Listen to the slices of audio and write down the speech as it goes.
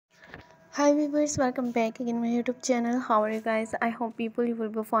Hi viewers, welcome back again my YouTube channel. How are you guys? I hope people you will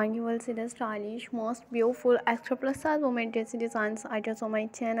be fine. You will see the stylish, most beautiful extra plus size women dress designs items on my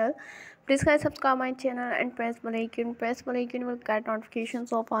channel. Please guys subscribe my channel and press bell icon. Press bell icon will get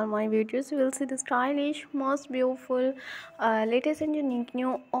notifications of all my videos. You will see the stylish, most beautiful, latest and unique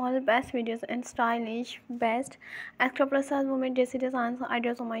new all best videos and stylish best extra plus size women dress designs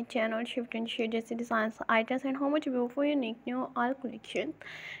items on my channel. Shift and shade dress designs items and how much beautiful unique new all collections.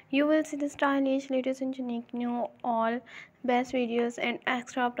 You will see the stylish, latest and unique new all best videos and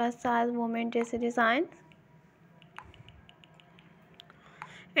extra plus size women dress designs.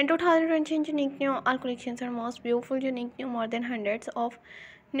 In 2020, unique new all collections are most beautiful, unique new more than hundreds of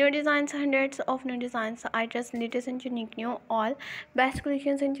new designs, items, latest and unique new all best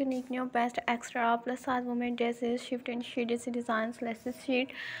collections and unique new best extra plus size women dresses, shift and sheet designs, less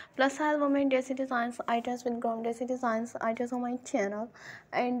sheet plus size women dress designs, items with ground dress designs, items on my channel,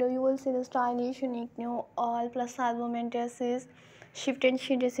 and you will see the stylish, unique new all plus size women dresses. Shift and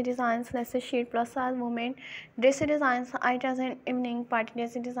sheet dress designs, lesser sheet plus size women dress designs, items and evening party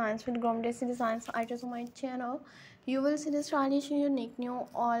dress designs with groom dress designs, items on my channel. You will see the stylish, unique new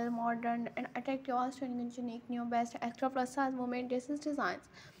all modern and attractive outstanding and unique new best extra plus size women dresses designs.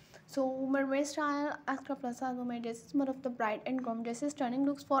 So mermaid style extra plus size women dresses, more of the bride and groom dresses, stunning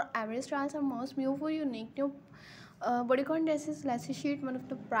looks for every styles are most beautiful, unique new bodycon dresses, lacy sheet, one of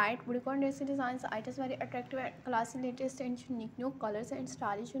the bright bodycon dress designs, items very attractive and classy, latest and unique new colors and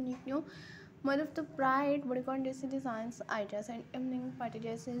stylish, unique new one of the bright bodycon dress designs, items and evening party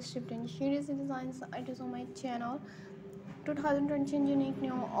dresses, shift and sheet dress designs, items on my channel. 2020 unique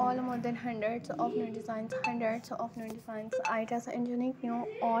new all more than hundreds of new designs, items and unique new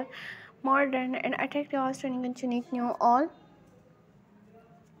all modern and attractive outstanding and unique new all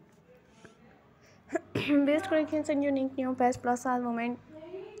best collections and unique new best plus size women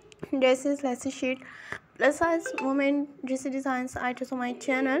dresses, lacy sheet plus size women dress designs, items on my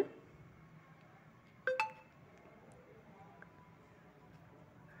channel.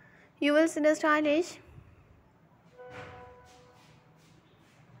 You will see the stylish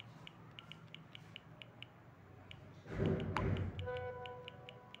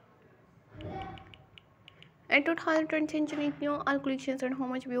and 2020 unique new all collections and how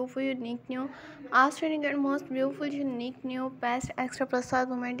much beautiful unique new outstanding and most beautiful unique new best extra plus size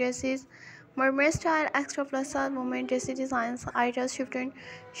women dresses, mermaid style extra plus size women dress designs, items, shift and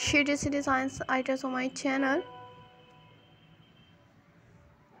sheet dress designs, items on my channel.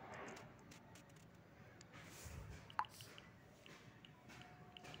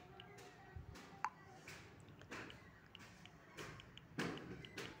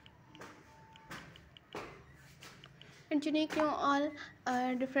 And unique new all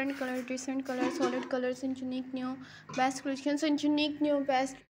different colors, decent colors, solid colors and unique new best collections and unique new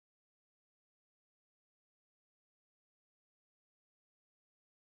best